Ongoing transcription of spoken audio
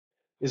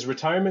Is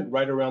retirement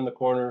right around the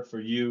corner for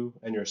you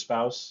and your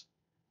spouse?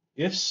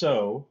 If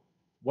so,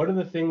 what are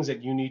the things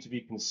that you need to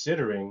be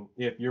considering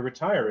if you're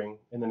retiring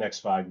in the next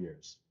 5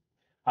 years?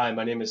 Hi,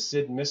 my name is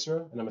Sid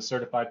Misra, and I'm a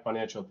certified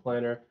financial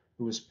planner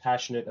who is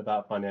passionate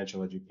about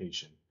financial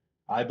education.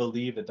 I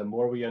believe that the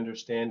more we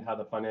understand how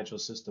the financial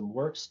system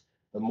works,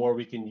 the more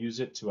we can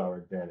use it to our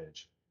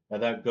advantage. Now,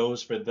 that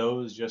goes for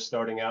those just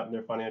starting out in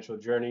their financial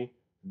journey,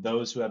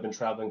 those who have been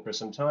traveling for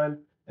some time,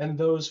 and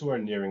those who are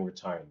nearing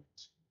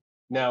retirement.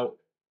 Now,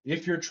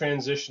 if you're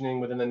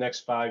transitioning within the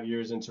next 5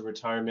 years into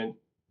retirement,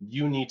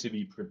 you need to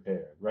be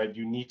prepared, right?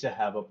 You need to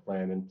have a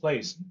plan in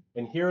place.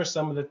 And here are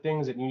some of the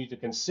things that you need to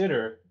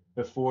consider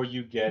before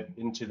you get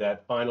into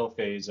that final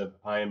phase of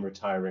I am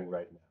retiring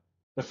right now.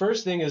 The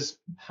first thing is,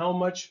 how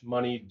much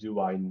money do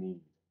I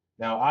need?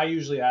 Now, I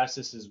usually ask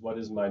this is what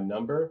is my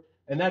number?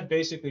 And that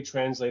basically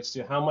translates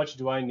to how much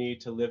do I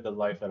need to live the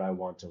life that I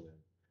want to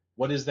live?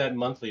 What is that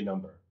monthly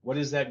number? What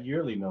is that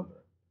yearly number?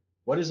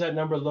 What does that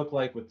number look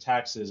like with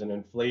taxes and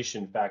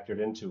inflation factored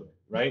into it,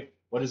 right?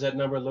 What does that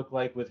number look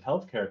like with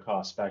healthcare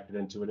costs factored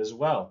into it as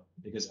well?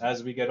 Because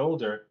as we get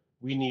older,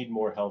 we need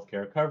more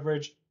healthcare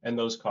coverage and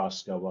those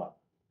costs go up.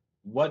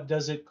 What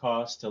does it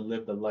cost to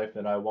live the life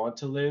that I want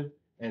to live?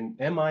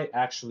 And am I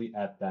actually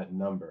at that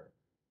number?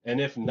 And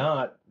if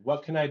not,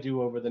 what can I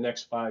do over the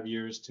next 5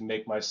 years to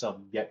make myself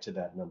get to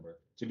that number,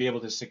 to be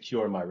able to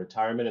secure my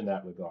retirement in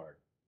that regard?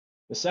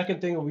 The second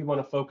thing we want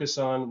to focus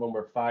on when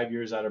we're 5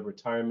 years out of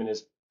retirement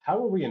is how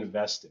are we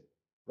invested,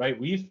 right?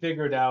 We've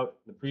figured out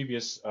the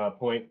previous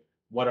point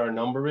what our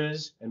number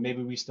is, and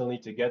maybe we still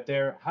need to get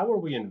there. How are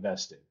we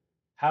invested?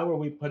 How are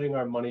we putting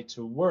our money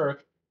to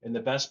work in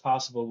the best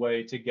possible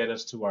way to get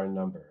us to our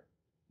number?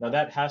 Now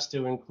that has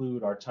to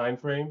include our time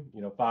frame,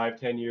 5,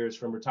 10 years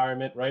from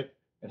retirement, right?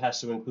 It has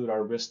to include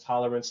our risk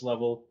tolerance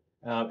level,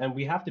 and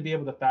we have to be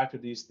able to factor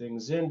these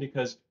things in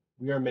because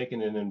we are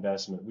making an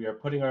investment. We are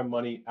putting our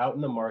money out in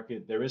the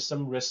market. There is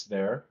some risk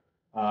there.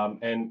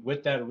 And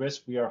with that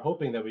risk, we are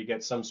hoping that we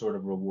get some sort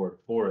of reward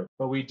for it.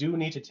 But we do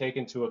need to take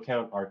into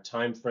account our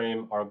time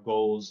frame, our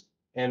goals,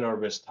 and our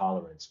risk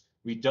tolerance.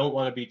 We don't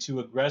want to be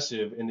too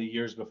aggressive in the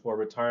years before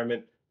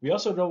retirement. We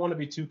also don't want to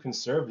be too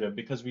conservative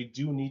because we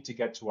do need to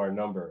get to our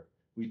number.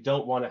 We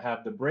don't want to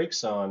have the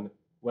brakes on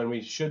when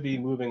we should be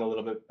moving a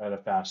little bit at a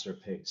faster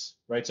pace,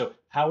 right? So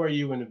how are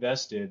you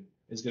invested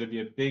is going to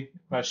be a big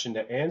question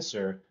to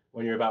answer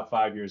when you're about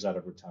 5 years out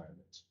of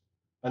retirement.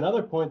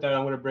 Another point that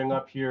I'm going to bring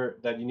up here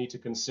that you need to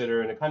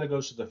consider, and it kind of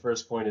goes to the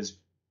first point, is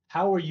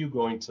how are you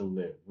going to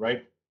live,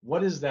 right?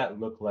 What does that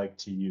look like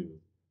to you?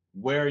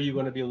 Where are you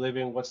going to be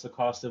living? What's the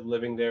cost of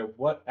living there?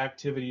 What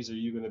activities are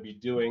you going to be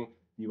doing?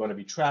 Do you want to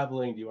be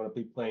traveling? Do you want to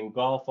be playing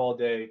golf all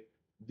day?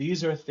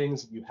 These are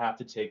things that you have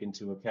to take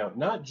into account,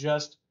 not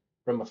just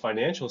from a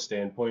financial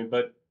standpoint,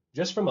 but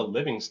just from a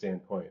living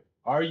standpoint.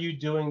 Are you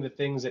doing the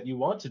things that you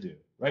want to do,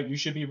 right? You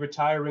should be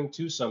retiring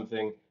to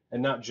something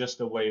and not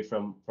just away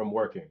from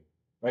working,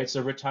 right?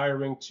 So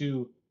retiring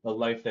to the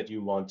life that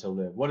you want to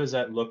live. What does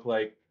that look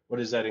like? What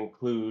does that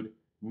include?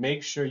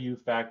 Make sure you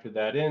factor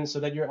that in so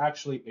that you're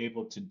actually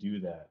able to do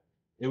that.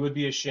 It would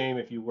be a shame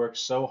if you work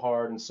so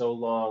hard and so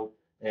long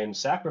and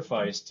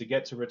sacrifice to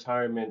get to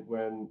retirement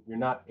when you're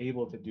not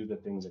able to do the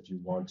things that you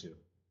want to.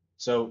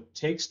 So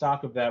take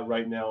stock of that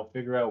right now,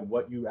 figure out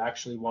what you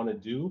actually want to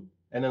do,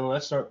 and then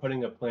let's start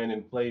putting a plan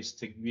in place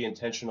to be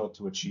intentional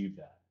to achieve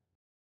that.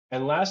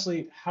 And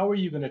lastly, how are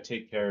you going to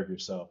take care of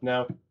yourself?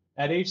 Now,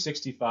 at age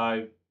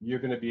 65, you're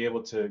going to be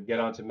able to get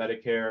onto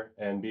Medicare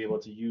and be able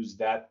to use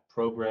that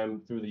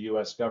program through the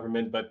US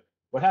government. But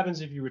what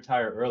happens if you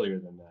retire earlier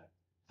than that?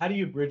 How do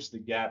you bridge the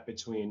gap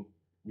between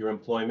your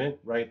employment,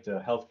 right, the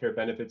healthcare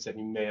benefits that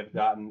you may have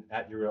gotten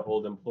at your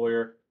old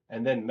employer,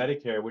 and then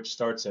Medicare, which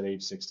starts at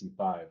age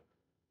 65?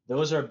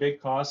 Those are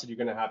big costs that you're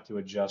going to have to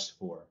adjust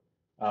for.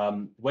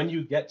 When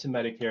you get to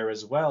Medicare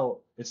as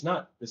well, it's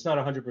not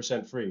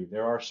 100% free.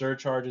 There are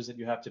surcharges that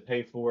you have to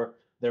pay for.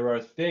 There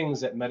are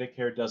things that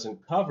Medicare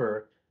doesn't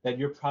cover that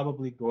you're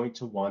probably going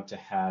to want to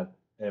have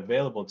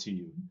available to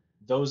you.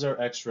 Those are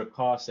extra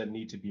costs that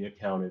need to be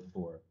accounted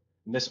for.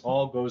 And this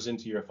all goes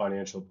into your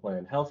financial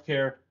plan.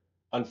 Healthcare,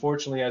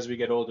 unfortunately, as we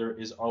get older,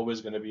 is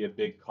always going to be a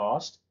big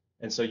cost.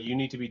 And so you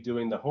need to be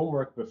doing the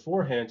homework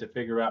beforehand to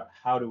figure out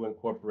how to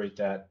incorporate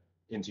that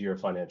into your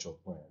financial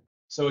plan.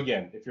 So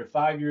again, if you're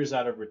 5 years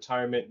out of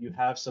retirement, you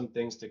have some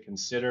things to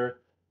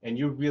consider, and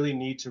you really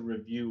need to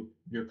review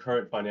your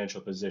current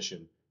financial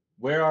position.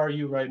 Where are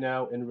you right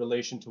now in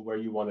relation to where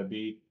you want to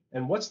be?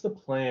 And what's the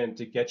plan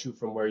to get you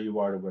from where you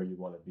are to where you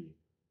want to be?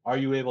 Are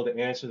you able to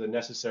answer the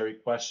necessary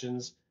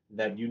questions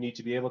that you need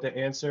to be able to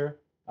answer?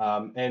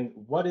 And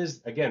what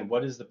is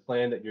the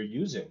plan that you're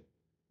using?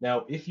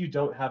 Now, if you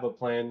don't have a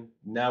plan,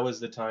 now is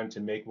the time to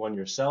make one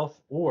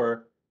yourself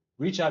or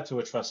reach out to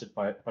a trusted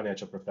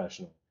financial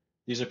professional.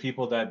 These are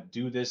people that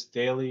do this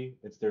daily.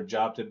 It's their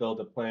job to build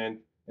a plan.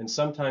 And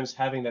sometimes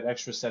having that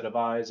extra set of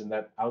eyes and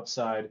that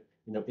outside,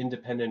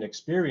 independent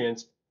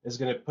experience is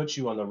going to put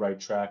you on the right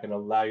track and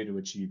allow you to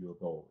achieve your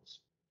goals.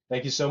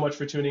 Thank you so much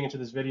for tuning into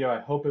this video. I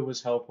hope it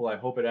was helpful. I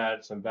hope it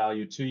added some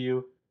value to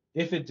you.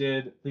 If it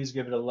did, please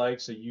give it a like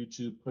so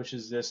YouTube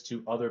pushes this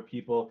to other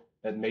people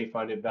that may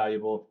find it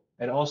valuable.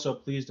 And also,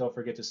 please don't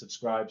forget to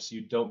subscribe so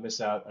you don't miss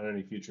out on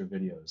any future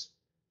videos.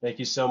 Thank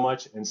you so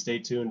much and stay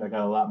tuned. I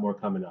got a lot more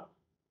coming up.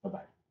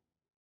 Bye-bye.